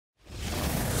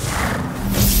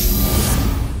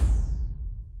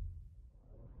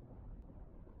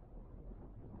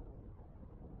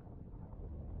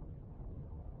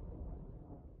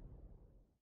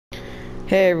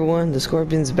Hey everyone, the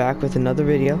Scorpion's back with another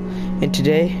video, and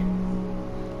today,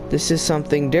 this is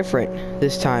something different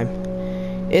this time.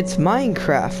 It's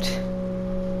Minecraft.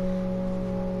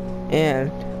 And,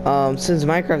 since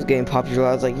Minecraft's getting popular,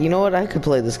 I was like, you know what, I could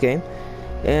play this game.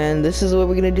 And this is what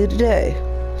we're gonna do today.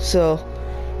 So,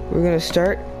 we're gonna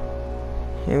start,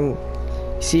 and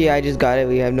see, I just got it,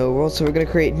 we have no world, so we're gonna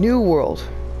create new world.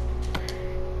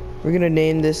 We're gonna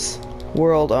name this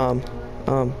world,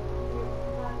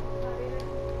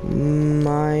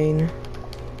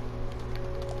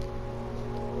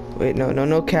 wait,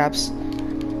 no caps.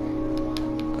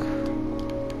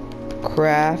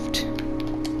 Craft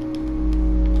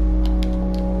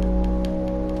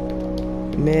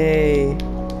Mayhem.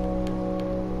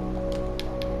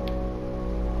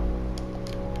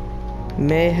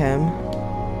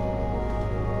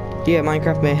 Yeah,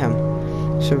 Minecraft Mayhem.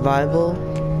 Survival.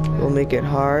 We'll make it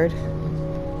hard.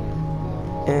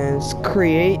 And let's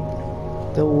create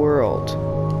the world.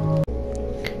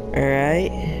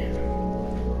 Alright.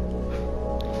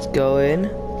 Let's go in.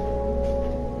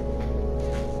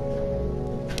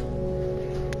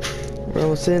 We're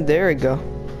almost in. There we go.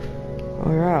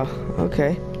 Oh wow.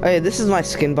 Okay. Oh yeah, this is my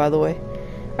skin, by the way.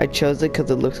 I chose it because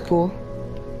it looks cool.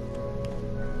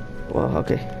 Well,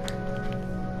 okay.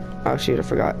 Oh shoot, I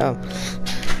forgot. Oh.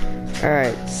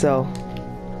 Alright, so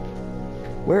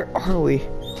where are we?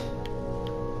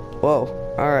 Whoa.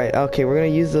 Alright, okay, we're gonna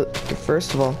use the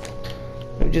first of all,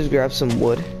 let me just grab some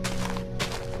wood.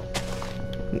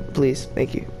 Please,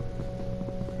 thank you.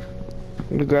 I'm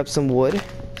gonna grab some wood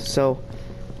so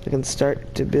I can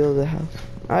start to build a house.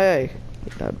 Aye,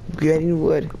 getting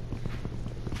wood.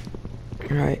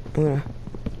 Alright, I'm gonna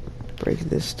break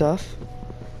this stuff.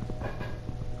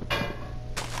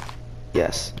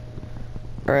 Yes.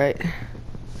 Alright.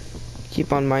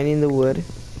 Keep on mining the wood.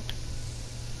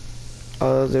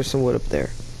 Oh, there's some wood up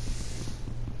there.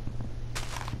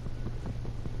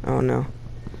 Oh no.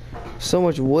 So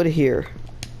much wood here.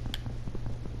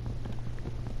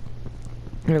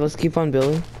 Here, let's keep on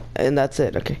building. And that's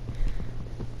it, okay.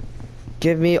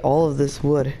 Give me all of this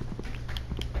wood.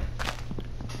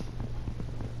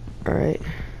 Alright.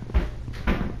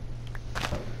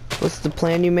 What's the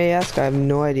plan, you may ask? I have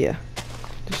no idea.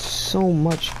 There's so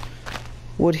much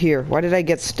wood here. Why did I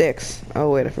get sticks? Oh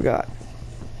wait, I forgot.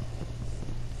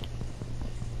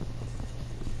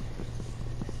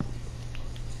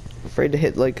 Afraid to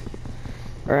hit like.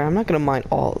 Alright, I'm not gonna mine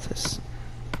all of this.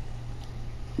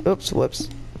 Oops, whoops.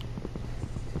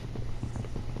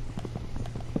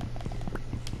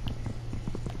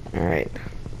 Alright.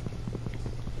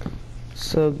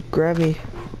 So grab me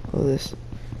all this.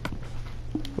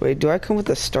 Wait, do I come with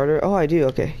a starter? Oh, I do,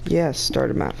 okay. Yeah,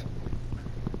 starter map.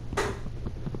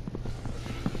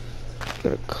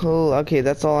 Okay,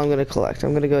 that's all I'm gonna collect.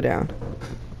 I'm gonna go down.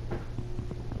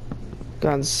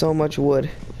 Gotten so much wood.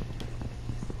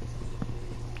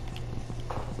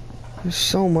 There's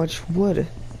so much wood.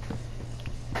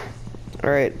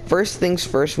 Alright, first things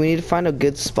first, we need to find a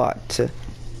good spot to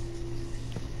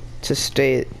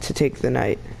take the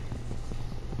night.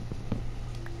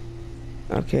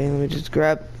 Okay, let me just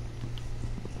grab.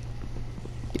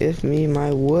 Give me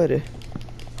my wood.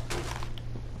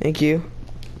 Thank you.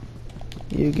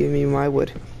 You give me my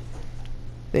wood.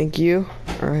 Thank you.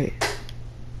 Alright.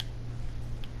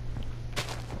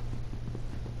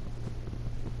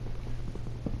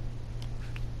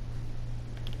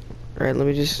 Alright, let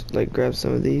me just like grab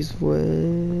some of these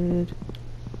wood.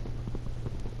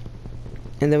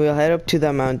 And then we'll head up to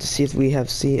that mountain to see if we have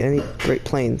seen any Great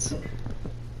Plains.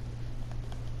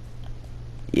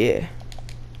 Yeah.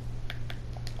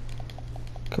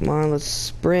 Come on, let's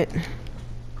sprint.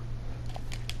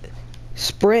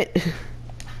 Sprint!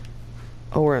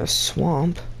 Oh, we're in a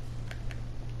swamp.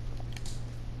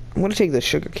 I'm gonna take the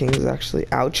sugar canes actually.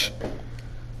 Ouch.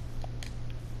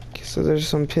 Okay, so there's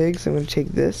some pigs. I'm gonna take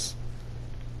this.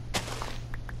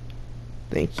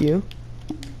 Thank you.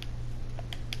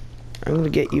 I'm gonna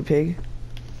get you, pig.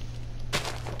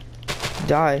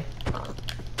 Die.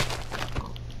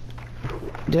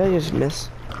 Did I just miss?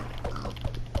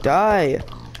 Die!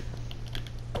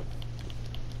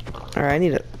 Alright, I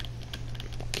need a...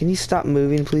 Can you stop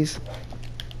moving, please?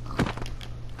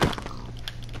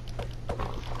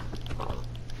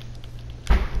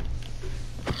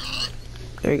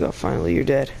 There you go, finally, you're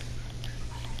dead.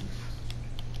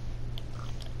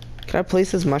 Can I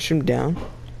place this mushroom down?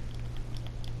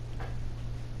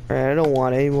 Alright, I don't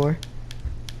want it anymore.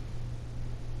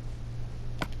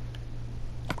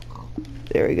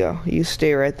 There we go. You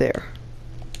stay right there.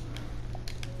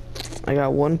 I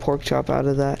got one pork chop out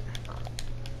of that.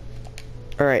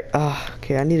 Alright,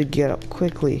 okay, I need to get up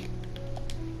quickly.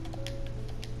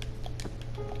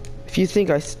 If you think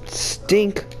I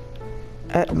stink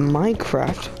at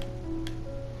Minecraft,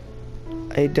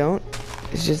 I don't.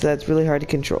 It's just that it's really hard to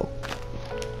control.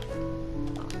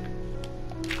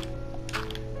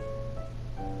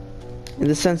 And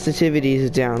the sensitivity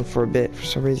is down for a bit for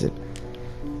some reason.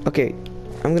 Okay,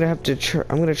 I'm gonna have to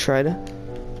try to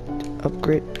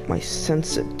upgrade my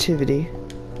sensitivity.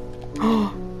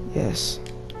 Oh, yes.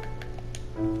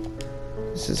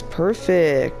 This is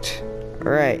perfect.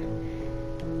 All right.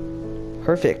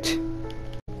 Perfect.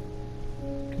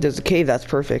 There's a cave, that's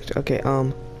perfect. Okay,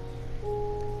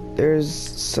 there's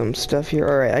some stuff here.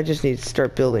 All right, I just need to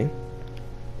start building.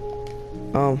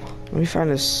 Let me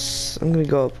find this. I'm gonna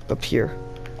go up here.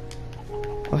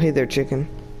 Oh, hey there, chicken.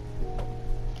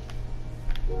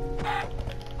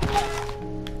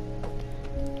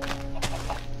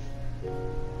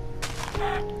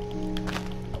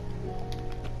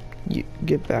 You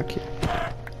get back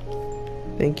here.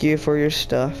 Thank you for your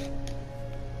stuff.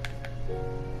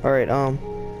 All right,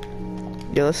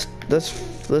 yeah,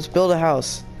 let's build a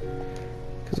house,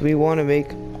 because we want to make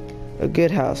a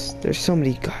good house. There's so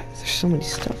many guys. There's so many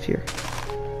stuff here.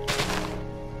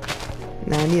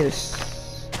 Now I need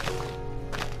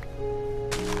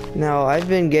Now I've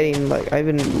been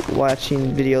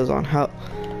watching videos on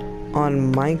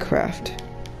Minecraft.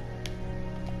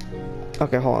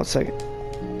 Okay, hold on a second.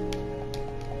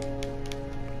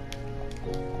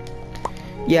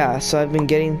 Yeah, so I've been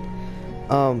getting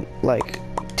like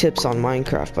tips on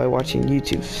Minecraft by watching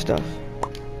YouTube stuff.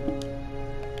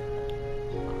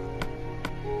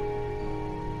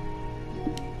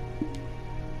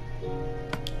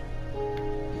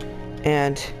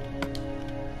 And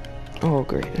oh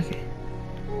great, okay.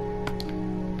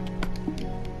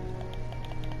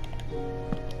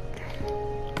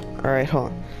 Alright,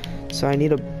 hold on. So I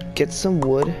need to get some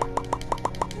wood.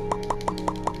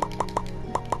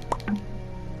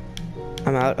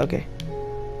 I'm out, okay.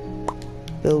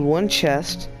 Build one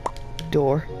chest,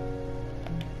 door.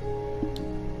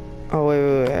 Oh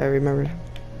wait, I remembered.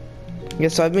 Yeah,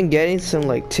 so I've been getting some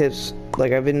like tips,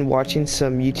 like I've been watching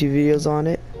some YouTube videos on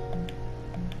it,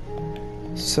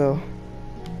 so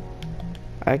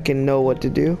I can know what to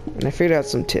do, and I figured out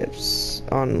some tips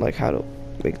on like how to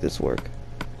make this work.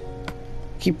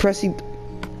 Keep pressing.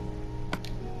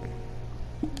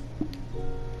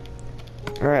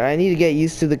 Alright, I need to get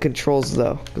used to the controls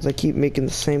though, because I keep making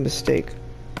the same mistake.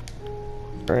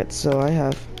 Alright, so I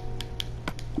have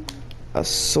a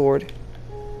sword.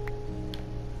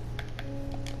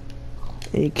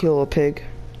 And you kill a pig.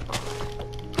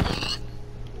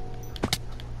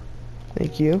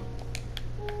 Thank you.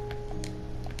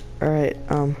 Alright,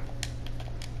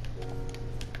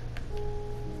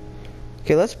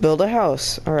 okay, let's build a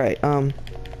house. Alright,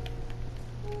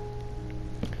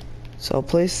 so I'll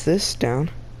place this down.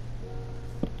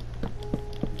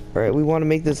 Alright, we want to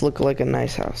make this look like a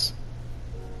nice house.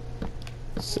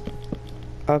 So,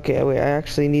 okay, wait, I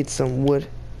actually need some wood.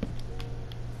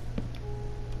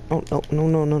 Oh,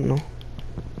 no.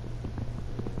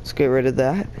 Let's get rid of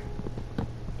that.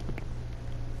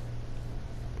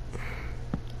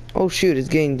 Oh shoot, it's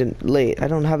getting late. I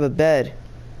don't have a bed.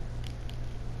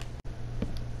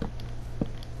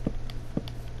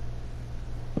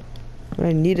 What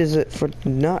I need is it for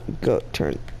not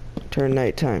turn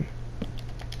nighttime.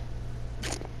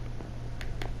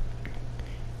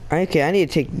 Okay, I need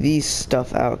to take these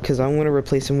stuff out because I'm gonna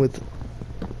replace them with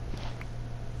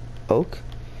oak,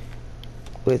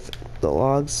 with the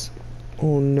logs.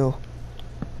 Oh no.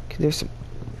 Okay, there's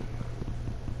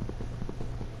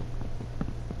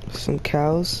some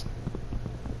cows.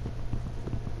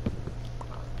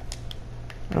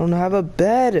 I don't have a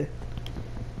bed.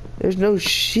 There's no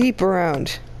sheep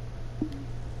around.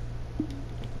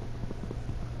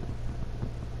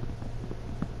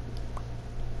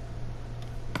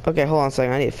 Okay, hold on a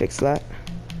second. I need to fix that.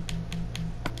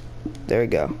 There we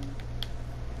go.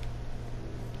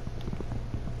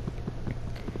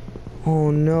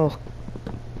 Oh no.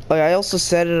 Like, I also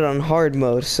set it on hard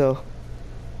mode, so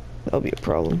that'll be a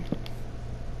problem.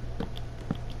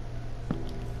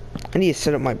 I need to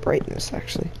set up my brightness,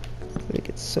 actually. It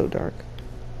gets so dark.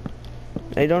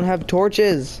 I don't have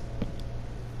torches.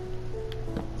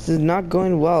 This is not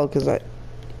going well, because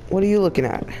what are you looking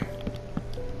at?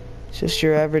 It's just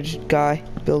your average guy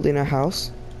building a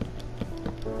house.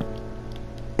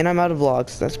 And I'm out of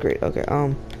logs. That's great. Okay,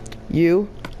 you.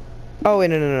 Oh, wait,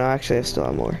 no. Actually, I still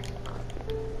have more.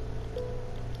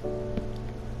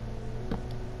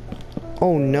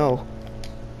 Oh, no.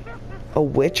 A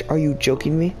witch? Are you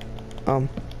joking me?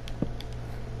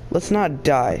 Let's not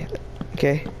die,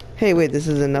 okay? Hey, wait, this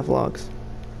is enough logs.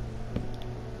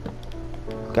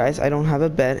 Guys, I don't have a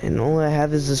bed, and all I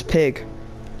have is this pig.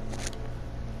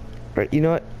 Right, you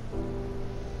know what?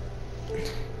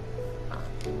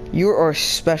 You are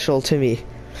special to me.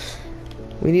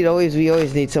 We always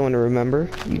need someone to remember.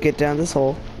 You get down this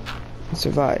hole and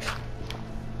survive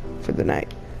for the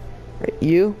night. Right,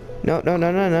 you?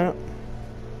 No.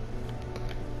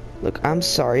 Look, I'm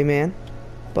sorry, man,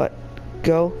 but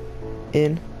go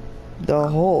in the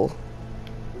hole.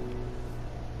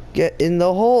 Get in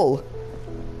the hole.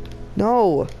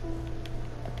 No.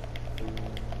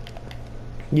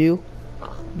 You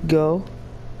go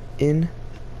in.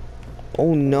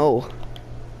 Oh no.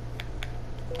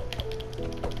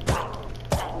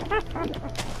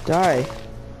 Die.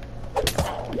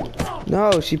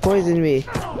 No, she poisoned me.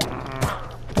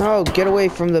 No, get away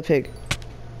from the pig.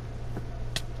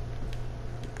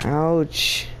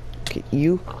 Ouch. Okay,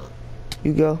 you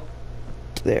go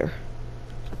there.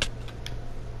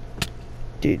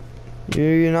 Dude,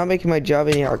 you're not making my job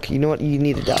any harder. You know what? You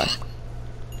need to die.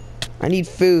 I need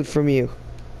food from you.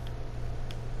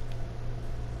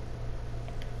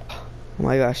 Oh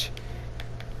my gosh.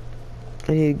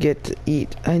 I need to get to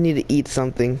eat. I need to eat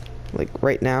something, like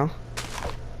right now.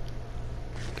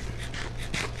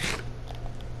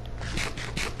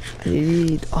 I need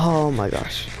to eat. Oh my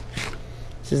gosh.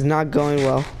 This is not going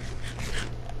well.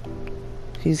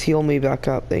 Please heal me back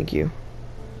up, thank you.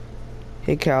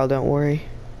 Hey Cal, don't worry.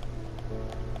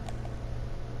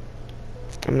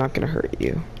 I'm not gonna hurt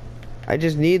you. I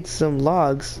just need some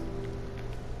logs.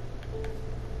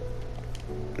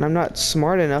 And I'm not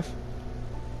smart enough.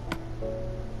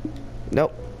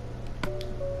 Nope.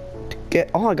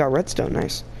 Oh, I got redstone,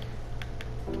 nice.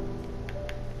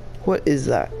 What is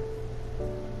that?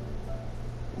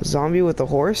 A zombie with a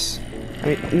horse?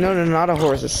 I mean, no, not a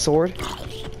horse, a sword.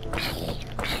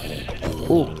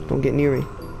 Ooh, don't get near me.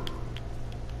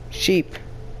 Sheep.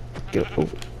 Get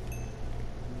over.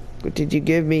 What did you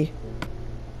give me?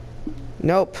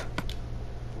 Nope.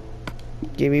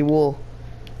 Give me wool.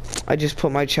 I just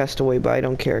put my chest away, but I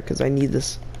don't care because I need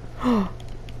this.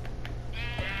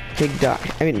 Pig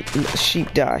die. I mean,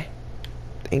 sheep die.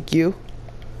 Thank you.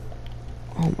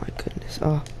 Oh my goodness.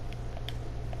 Oh.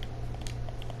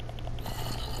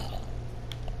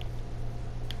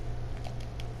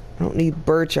 I don't need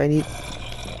birch. I need.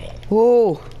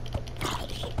 Whoa.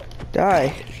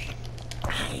 Die.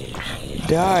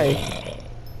 Die.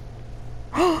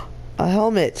 A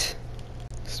helmet.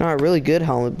 It's not a really good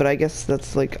helmet, but I guess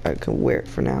that's like I can wear it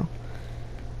for now.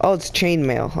 Oh, it's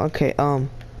chainmail. Okay,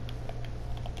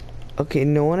 okay,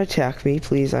 no one attack me,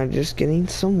 please. I'm just getting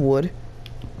some wood.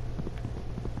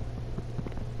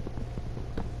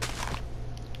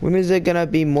 When is it gonna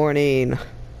be morning?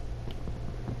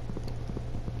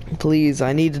 Please,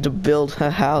 I needed to build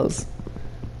a house.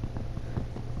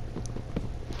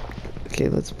 Okay,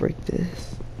 let's break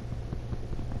this.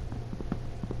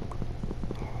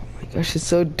 Oh my gosh, it's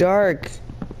so dark.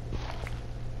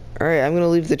 Alright, I'm gonna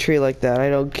leave the tree like that. I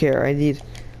don't care. I need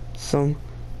some...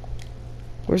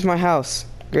 Where's my house?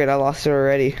 Great, I lost it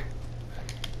already.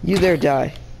 You there,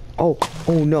 die. Oh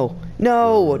no.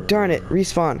 No! Darn it,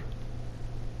 respawn.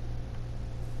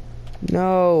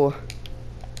 No.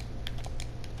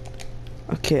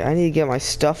 Okay, I need to get my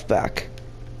stuff back.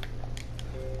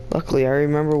 Luckily, I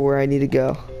remember where I need to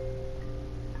go.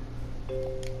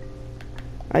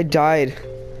 I died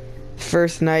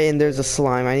first night and there's a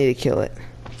slime. I need to kill it.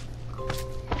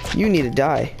 You need to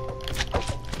die.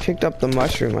 Picked up the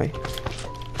mushroom.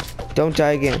 Don't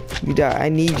die again. You die. I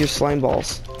need your slime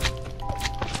balls.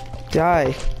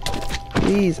 Die.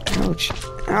 Please. Ouch.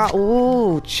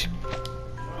 Ouch.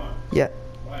 Yeah.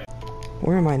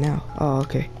 Where am I now? Oh,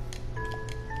 okay.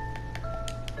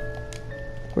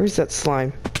 Where's that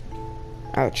slime?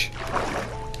 Ouch.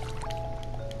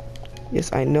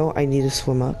 Yes, I know I need to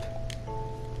swim up.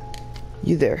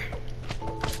 You there.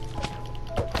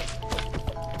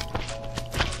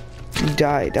 You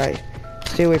die.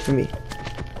 Stay away from me.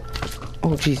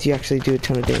 Oh, jeez, you actually do a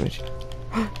ton of damage.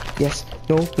 Yes.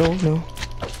 No.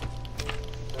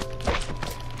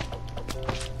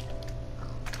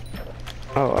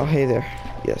 Oh, hey there.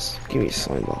 Yes, give me a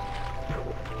slime ball.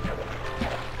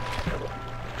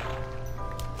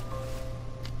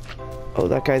 Oh,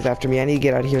 that guy's after me. I need to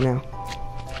get out of here now.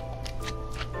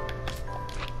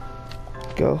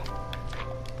 Go.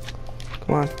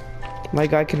 Come on. My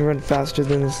guy can run faster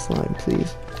than this slime,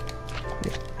 please.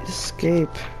 Escape.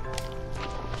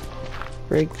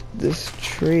 Break this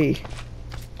tree.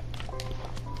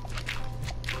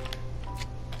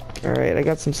 Alright, I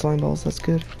got some slime balls. That's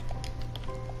good.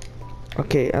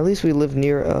 Okay, at least we live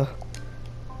near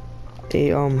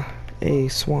a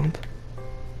swamp.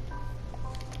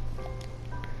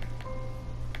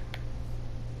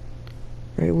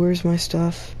 Alright, where's my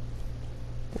stuff?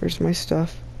 Where's my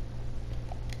stuff?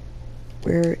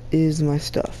 Where is my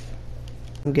stuff?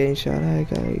 I'm getting shot at. I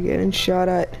gotta getting shot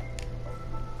at.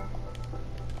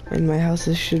 And my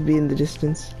houses should be in the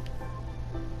distance.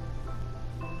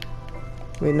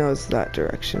 Wait, no, it's that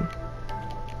direction.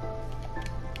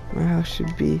 My house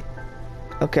should be...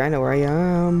 Okay, I know where I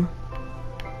am.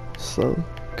 Slow,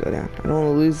 go down. I don't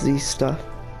want to lose these stuff.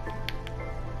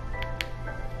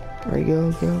 Alright,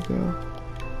 go, go, go.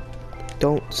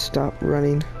 Don't stop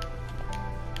running.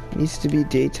 It needs to be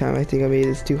daytime. I think I made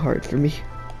this too hard for me.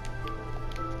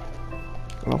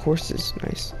 Oh, horses,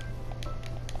 nice.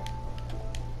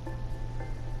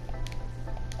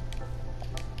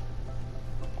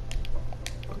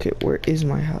 Okay, where is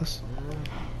my house?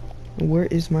 Where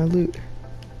is my loot?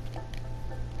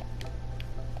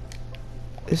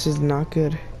 This is not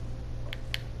good.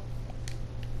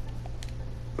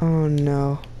 Oh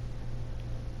no.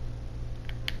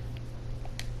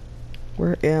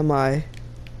 Where am I?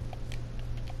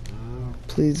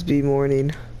 Please be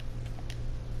morning.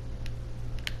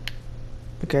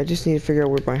 Okay, I just need to figure out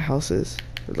where my house is.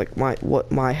 Or like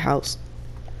my house.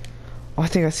 Oh, I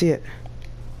think I see it.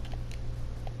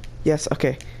 Yes,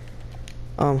 okay.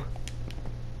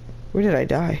 Where did I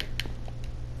die?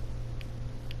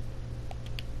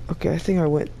 Okay, I think I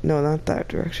went, no, not that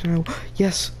direction.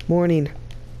 Yes, morning.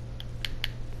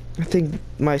 I think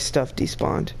my stuff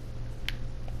despawned.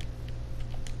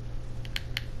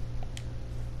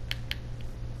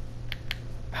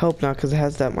 I hope not, because it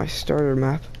has that my starter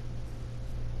map.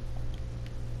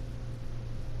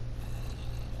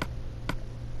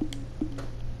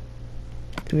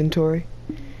 Inventory.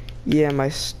 Yeah, my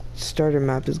starter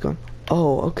map is gone.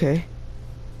 Oh, okay.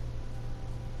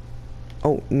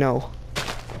 Oh, no.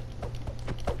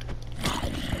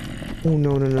 Oh,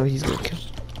 no, no, no, he's gonna kill.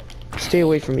 Stay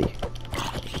away from me.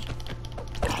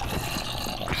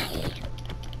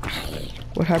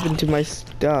 What happened to my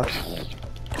stuff?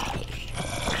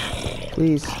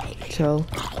 Please tell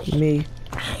me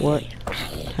what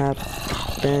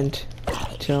happened.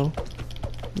 Tell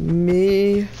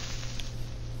me.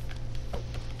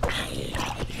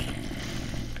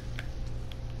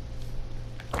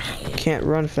 Can't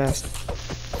run fast.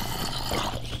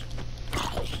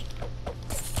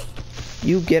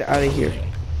 You get out of here.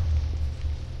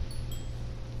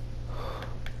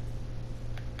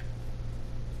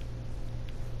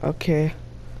 Okay.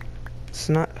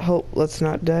 Let's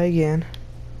not die again.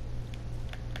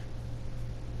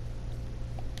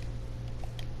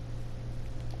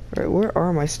 Alright, where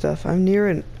are my stuff? I'm near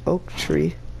an oak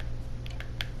tree.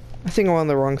 I think I'm on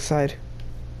the wrong side.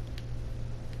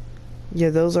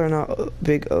 Yeah, those are not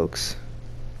big oaks.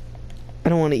 I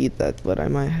don't want to eat that, but I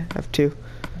might have to.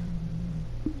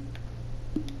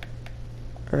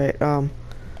 Alright,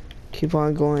 keep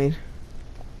on going.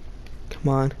 Come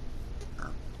on.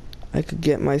 I could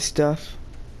get my stuff.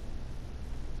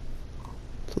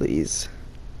 Please.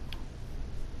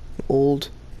 I'm old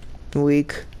and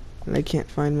weak, and I can't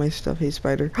find my stuff. Hey,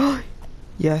 spider.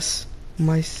 Yes,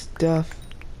 my stuff.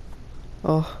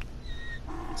 Oh,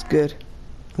 it's good.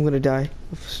 I'm gonna die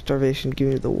of starvation. Give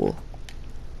me the wool.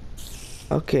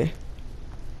 Okay.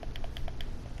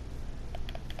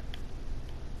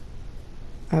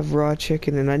 I have raw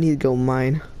chicken and I need to go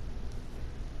mine.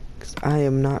 Because I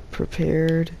am not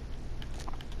prepared.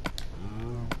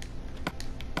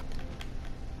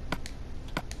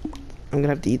 I'm gonna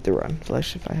have to eat the rotten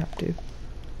flesh if I have to.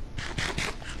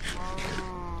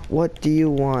 What do you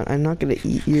want? I'm not gonna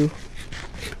eat you.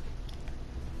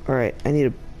 Alright, I need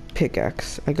a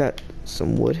pickaxe. I got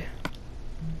some wood.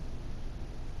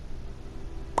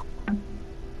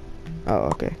 Oh,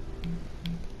 okay.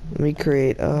 Let me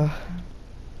create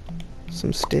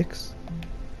some sticks.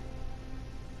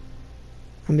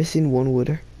 I'm missing one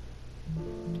wooder.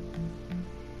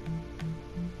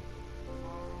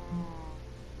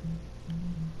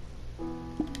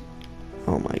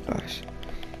 Oh my gosh.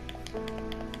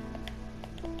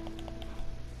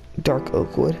 Dark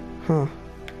oak wood. Huh.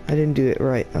 I didn't do it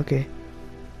right. Okay.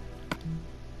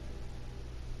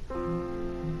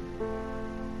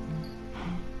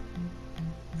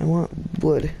 I want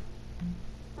wood.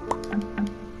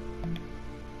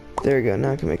 There we go.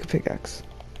 Now I can make a pickaxe.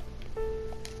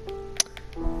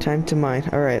 Time to mine.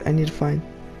 Alright, I need to find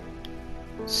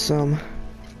some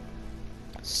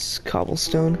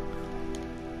cobblestone.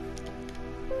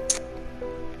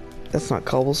 That's not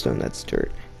cobblestone, that's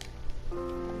dirt.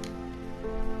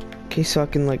 Okay, so I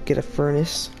can like get a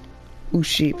furnace. Ooh,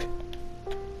 sheep.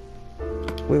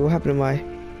 Wait, what happened to my...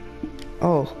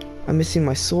 Oh, I'm missing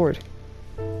my sword.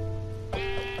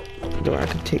 I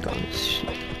can take on this sheep.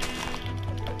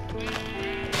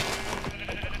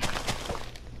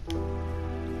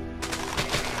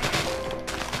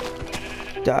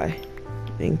 Die.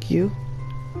 Thank you.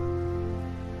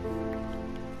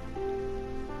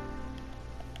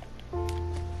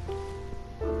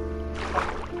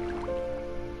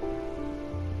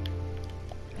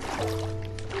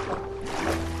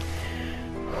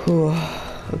 Whew.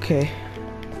 Okay.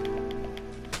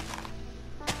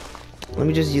 Let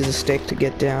me just use a stick to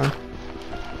get down.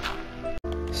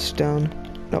 Stone.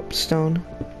 Nope, stone.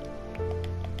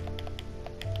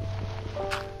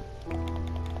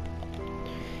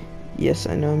 Yes,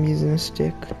 I know I'm using a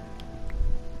stick.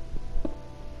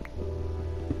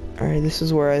 Alright, this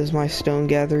is where is my stone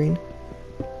gathering.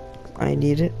 I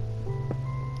need it.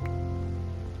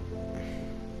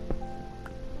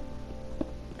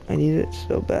 I need it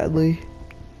so badly.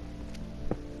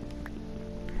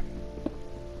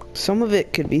 Some of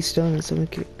it could be stone and some of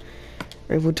it could...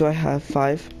 Alright, what do I have?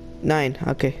 5? 9.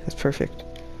 Okay, that's perfect.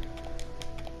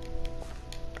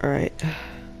 Alright.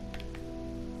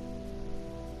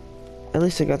 At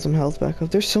least I got some health back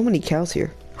up. There's so many cows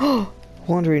here. Oh,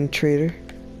 wandering trader.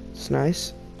 It's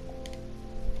nice.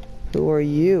 Who are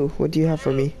you? What do you have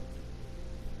for me?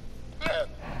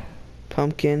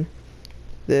 Pumpkin.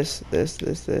 This.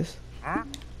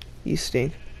 You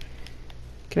stink.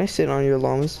 Can I sit on your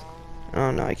llamas?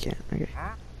 Oh, no, I can't. Okay.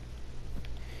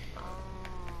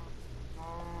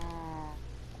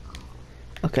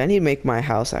 Okay, I need to make my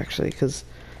house, actually, because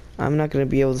I'm not going to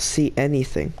be able to see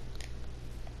anything.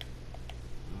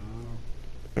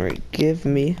 Alright, give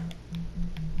me...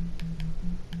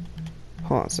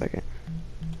 Hold on a second.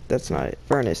 That's not it.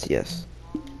 Furnace, yes.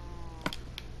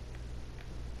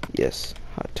 Yes,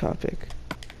 hot topic.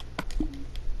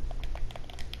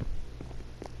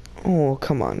 Oh,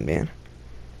 come on, man.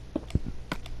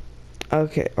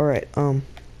 Okay, alright, I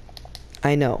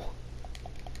know.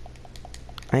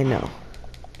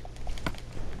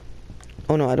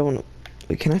 Oh no, I don't wanna...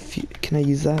 Wait, can I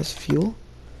use that as fuel?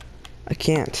 I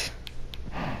can't.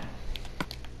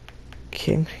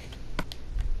 Okay.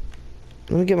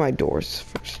 Let me get my doors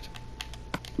first.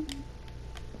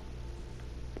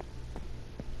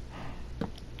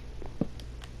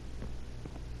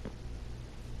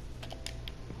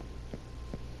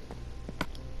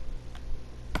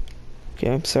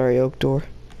 Okay, I'm sorry, oak door,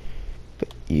 but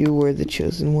you were the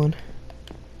chosen one.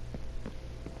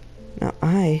 Now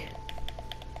I'm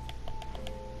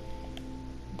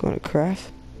gonna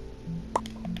craft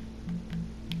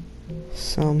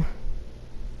some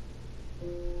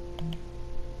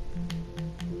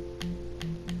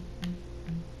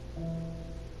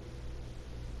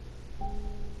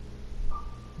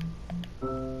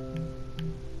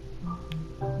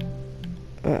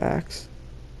axe.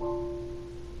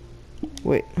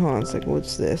 Wait, hold on a second.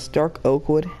 What's this? Dark oak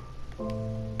wood.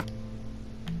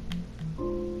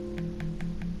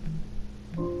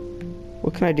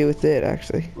 What can I do with it,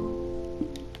 actually?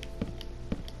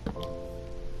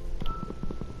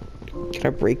 Can I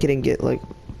break it and get, like...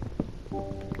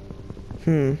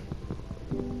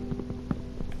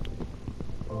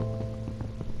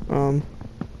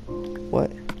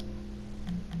 What?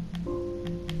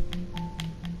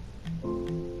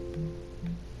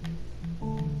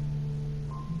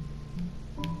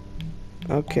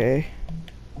 Okay.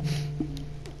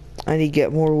 I need to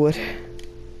get more wood.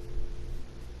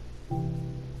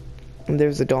 And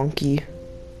there's a donkey.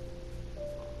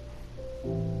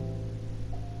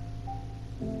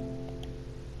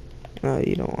 No,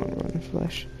 you don't want to run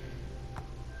flesh.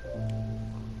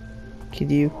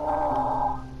 Could you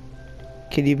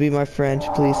be my friend,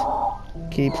 please?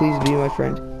 Can you please be my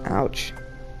friend? Ouch.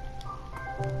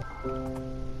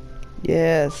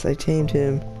 Yes, I tamed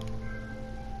him.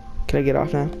 Can I get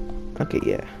off now? Okay,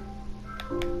 yeah.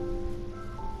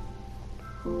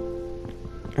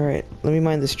 Alright, let me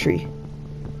mine this tree.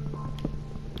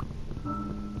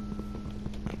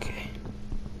 Okay.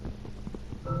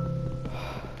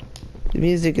 The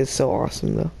music is so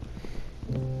awesome, though.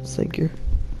 It's like you're...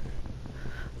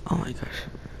 Oh my gosh.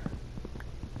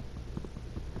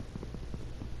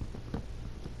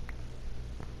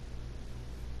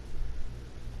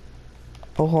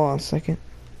 Oh, hold on a second.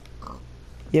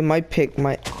 Yeah, my pick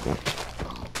might...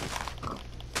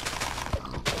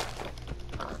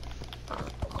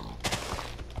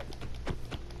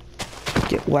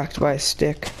 Get whacked by a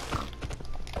stick.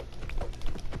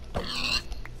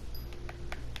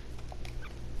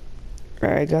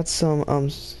 Alright, I got some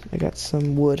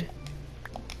wood.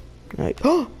 Alright,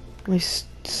 oh!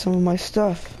 Some of my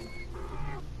stuff.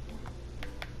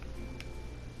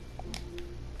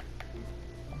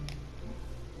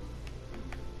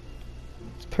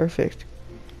 Perfect.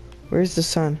 Where's the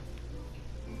sun?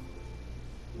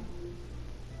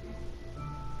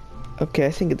 Okay,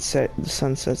 I think it's set. The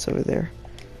sun sets over there.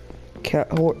 Cow,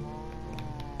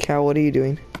 what are you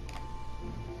doing?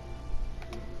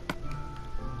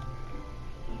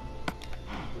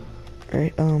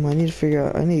 Alright, I need to figure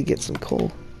out, I need to get some coal.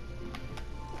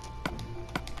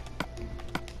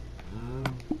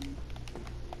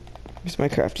 Where's my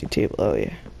crafting table? Oh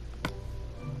yeah.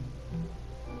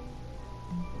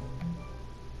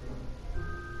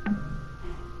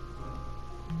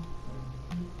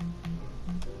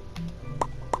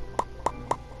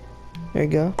 There you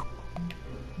go.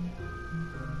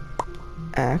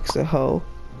 Axe, a hoe.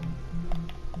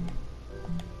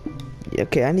 Yeah,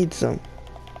 okay, I need some.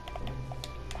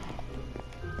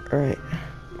 Alright.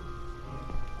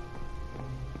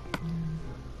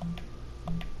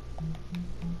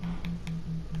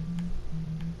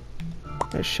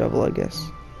 A shovel, I guess.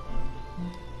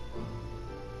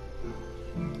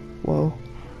 Whoa.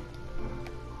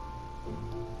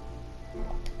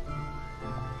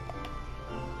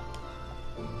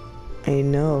 I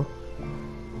know.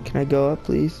 Can I go up,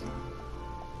 please?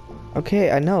 Okay,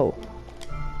 I know.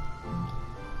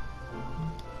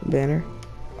 Banner.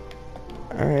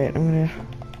 Alright, I'm gonna...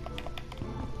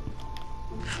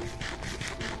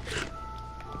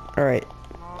 Alright.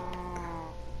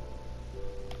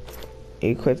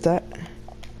 Equip that.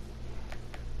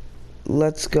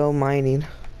 Let's go mining.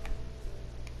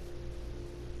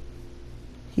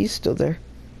 He's still there.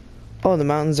 Oh, the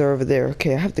mountains are over there.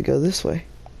 Okay, I have to go this way.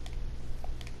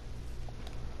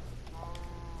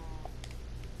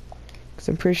 Cause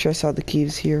I'm pretty sure I saw the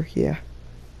caves here. Yeah.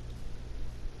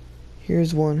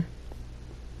 Here's one.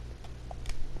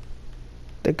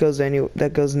 That goes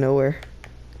nowhere.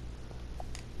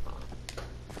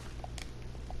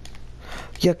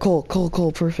 Yeah, coal,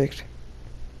 perfect.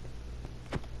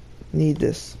 Need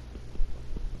this.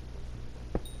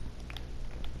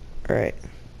 Alright.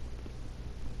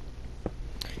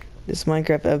 This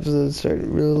Minecraft episode started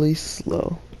really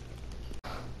slow.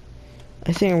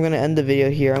 I think I'm gonna end the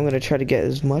video here. I'm gonna try to get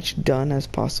as much done as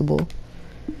possible.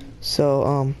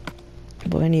 So,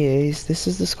 but anyways, this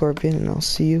is the Scorpion, and I'll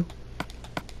see you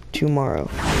tomorrow.